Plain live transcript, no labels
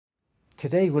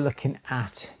Today we're looking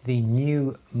at the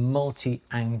new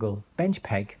multi-angle bench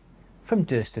peg from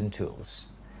Durston tools.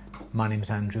 My name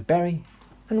is Andrew Berry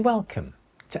and welcome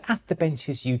to At The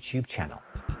Bench's YouTube channel.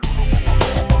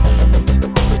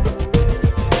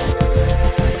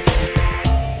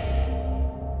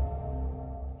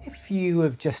 If you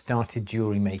have just started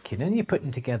jewellery making and you're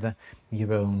putting together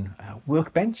your own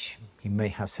workbench, you may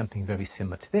have something very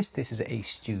similar to this. This is a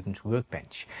student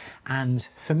workbench, and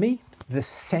for me the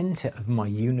centre of my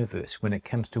universe when it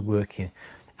comes to working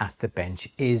at the bench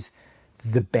is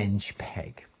the bench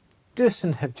peg.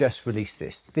 Durston have just released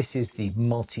this. This is the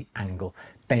multi-angle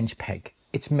bench peg.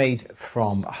 It's made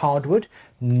from hardwood,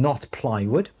 not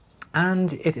plywood,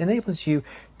 and it enables you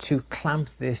to clamp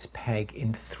this peg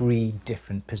in 3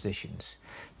 different positions.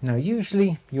 Now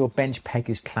usually your bench peg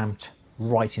is clamped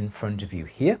right in front of you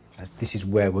here, as this is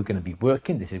where we're going to be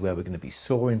working, this is where we're going to be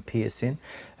sawing, piercing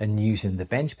and using the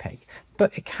bench peg,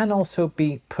 but it can also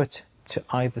be put to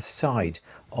either side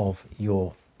of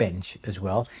your bench as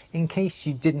well, in case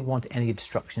you didn't want any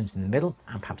obstructions in the middle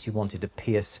and perhaps you wanted to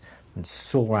pierce and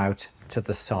saw out to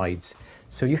the sides.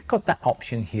 So you've got that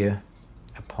option here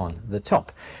upon the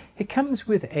top. It comes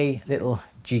with a little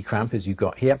G-clamp, as you've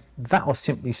got here. That will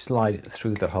simply slide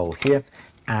through the hole here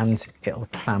and it'll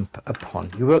clamp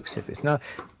upon your work surface. Now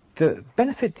the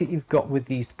benefit that you've got with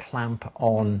these clamp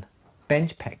on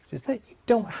bench pegs is that you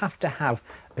don't have to have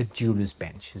a jeweler's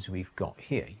bench as we've got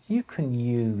here. You can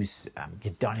use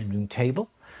your dining room table.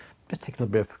 Just take a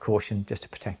little bit of precaution just to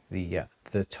protect the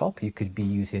top. You could be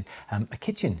using a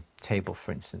kitchen table,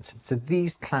 for instance. So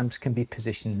these clamps can be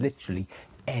positioned literally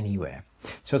anywhere.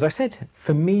 So as I said,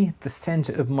 for me, the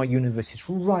center of my universe is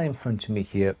right in front of me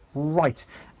here, right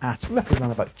at roughly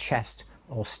around about chest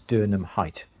or sternum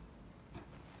height.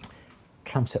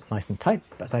 Clamps it nice and tight,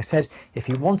 but as I said, if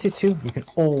you wanted to, you can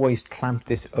always clamp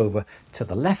this over to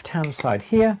the left hand side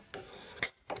here,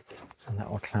 and that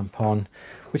will clamp on,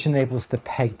 which enables the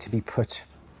peg to be put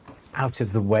out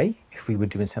of the way. If we were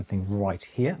doing something right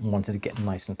here and wanted to get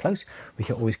nice and close, we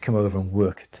can always come over and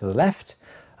work to the left,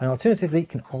 and alternatively it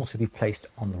can also be placed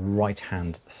on the right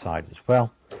hand side as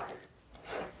well,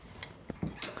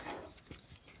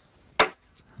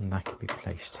 and that can be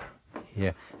placed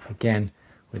here again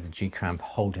with the G-clamp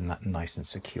holding that nice and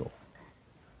secure,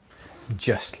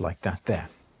 just like that there.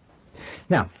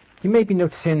 Now you may be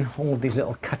noticing all these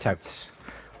little cutouts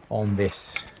on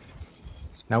this.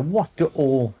 Now what do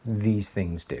all these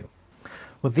things do?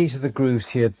 Well, these are the grooves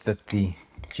here that the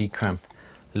G-clamp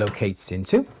locates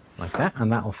into, like that,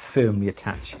 and that will firmly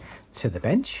attach to the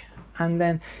bench. And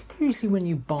then usually when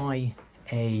you buy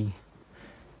a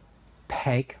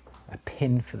peg, a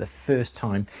pin for the first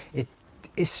time, it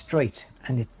is straight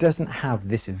and it doesn't have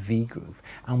this V groove,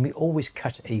 and we always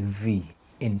cut a V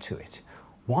into it.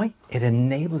 Why? It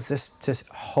enables us to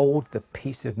hold the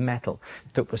piece of metal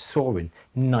that we're sawing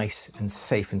nice and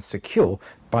safe and secure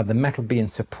by the metal being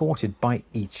supported by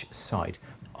each side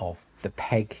of the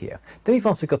peg here. Then we've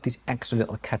also got these extra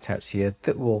little cutouts here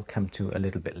that we'll come to a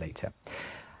little bit later.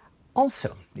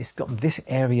 Also, it's got this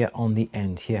area on the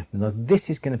end here. Now this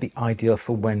is going to be ideal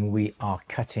for when we are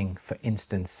cutting, for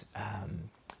instance,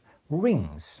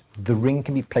 rings. The ring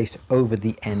can be placed over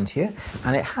the end here,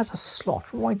 and it has a slot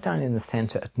right down in the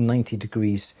center at 90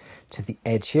 degrees to the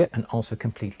edge here, and also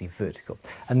completely vertical.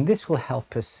 And this will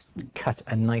help us cut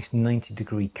a nice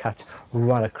 90-degree cut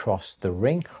right across the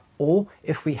ring. Or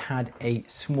if we had a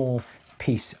small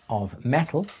piece of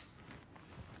metal,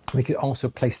 we could also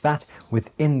place that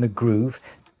within the groove,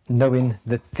 knowing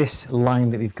that this line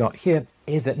that we've got here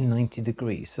is at 90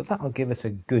 degrees. So that will give us a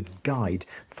good guide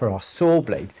for our saw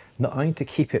blade, not only to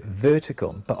keep it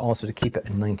vertical, but also to keep it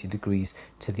at 90 degrees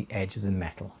to the edge of the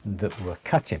metal that we're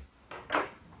cutting.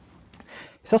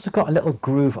 It's also got a little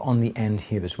groove on the end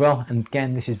here as well. And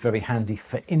again, this is very handy.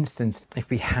 For instance, if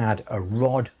we had a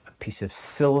rod, a piece of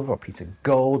silver, or a piece of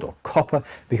gold or copper,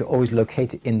 we could always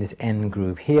locate it in this end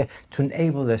groove here to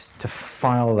enable us to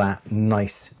file that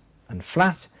nice and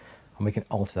flat, and we can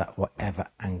alter that whatever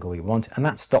angle we want, and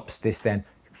that stops this then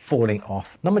falling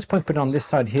off. Not much point putting on this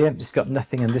side here, it's got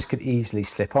nothing and this could easily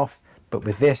slip off, but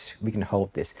with this we can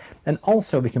hold this. And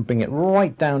also we can bring it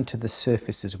right down to the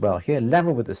surface as well here,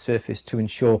 level with the surface, to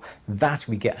ensure that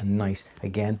we get a nice,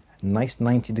 again, nice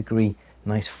 90-degree,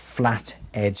 nice flat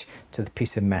edge to the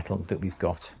piece of metal that we've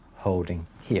got holding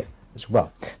here as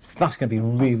well. So that's going to be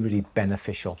really, really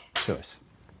beneficial to us.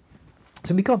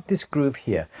 So we got this groove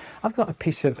here. I've got a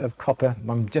piece of copper.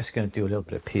 I'm just going to do a little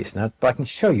bit of pierce now, but I can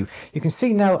show you. You can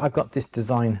see now I've got this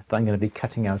design that I'm going to be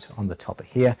cutting out on the top of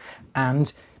here,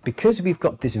 and because we've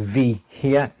got this V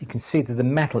here, you can see that the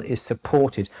metal is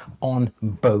supported on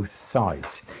both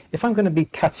sides. If I'm going to be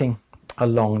cutting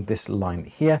along this line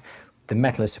here, the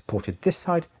metal is supported this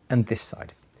side and this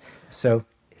side. So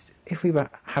if we were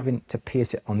having to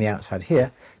pierce it on the outside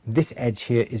here, this edge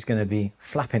here is going to be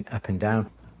flapping up and down,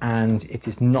 and it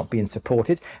is not being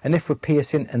supported. And if we're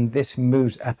piercing and this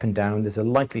moves up and down, there's a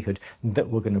likelihood that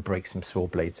we're going to break some saw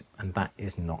blades, and that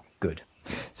is not good.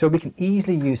 So we can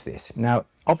easily use this. Now,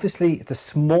 obviously, the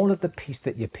smaller the piece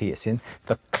that you're piercing,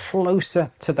 the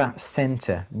closer to that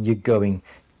center you're going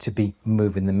to be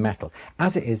moving the metal.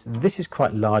 As it is, this is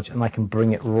quite large, and I can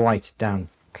bring it right down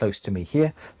close to me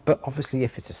here, but obviously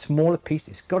if it's a smaller piece,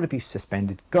 it's got to be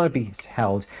suspended, got to be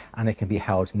held, and it can be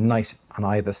held nice on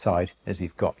either side as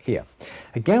we've got here.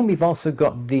 Again, we've also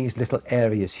got these little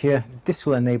areas here. This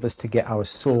will enable us to get our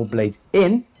saw blade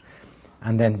in,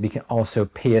 and then we can also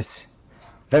pierce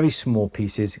very small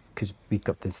pieces because we've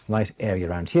got this nice area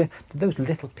around here. Those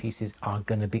little pieces are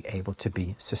going to be able to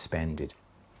be suspended.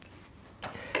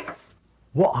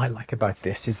 What I like about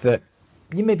this is that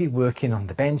you may be working on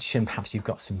the bench and perhaps you've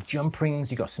got some jump rings,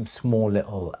 you've got some small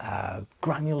little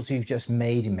granules you've just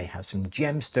made, you may have some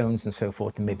gemstones and so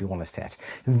forth, and maybe want to set.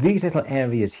 And these little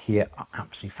areas here are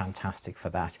absolutely fantastic for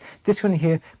that. This one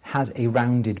here has a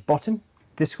rounded bottom.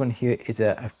 This one here is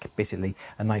basically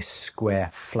a nice square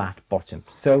flat bottom.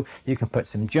 So you can put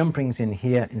some jump rings in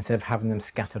here instead of having them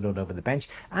scattered all over the bench,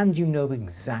 and you know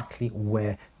exactly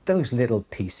where those little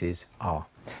pieces are.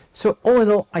 So all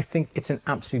in all, I think it's an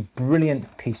absolutely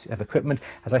brilliant piece of equipment.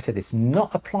 As I said, it's not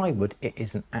a plywood, it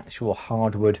is an actual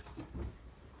hardwood.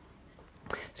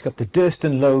 It's got the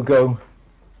Durston logo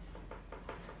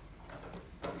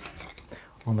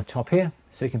on the top here,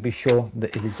 so you can be sure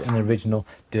that it is an original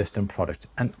Durston product.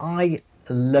 And I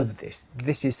love this.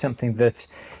 This is something that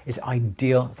is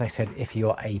ideal, as I said, if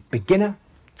you're a beginner,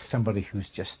 somebody who's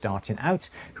just starting out,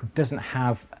 who doesn't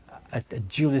have a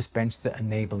jeweler's bench that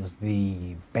enables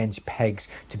the bench pegs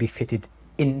to be fitted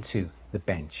into the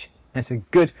bench. And it's a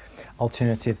good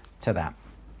alternative to that.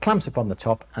 Clamps up on the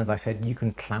top, and as I said, you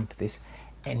can clamp this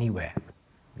anywhere.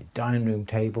 Your dining room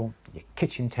table, your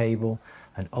kitchen table,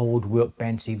 an old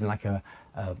workbench, even like an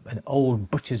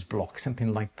old butcher's block,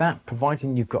 something like that.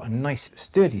 Providing you've got a nice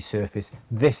sturdy surface,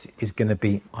 this is going to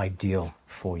be ideal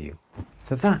for you.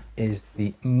 So that is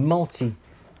the multi-angle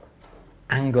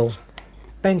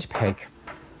bench peg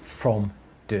from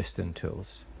Durston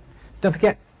Tools. Don't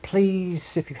forget,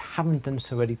 please, if you haven't done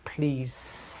so already, please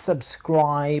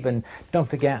subscribe, and don't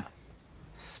forget,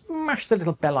 smash the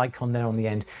little bell icon there on the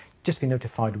end, just to be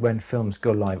notified when films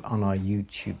go live on our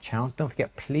YouTube channel. Don't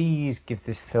forget, please give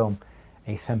this film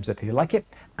a thumbs up if you like it,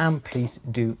 and please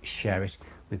do share it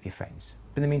with your friends.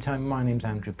 In the meantime, my name's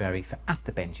Andrew Berry for At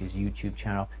The Bench's YouTube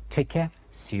channel. Take care,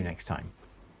 see you next time.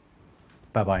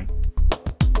 Bye bye.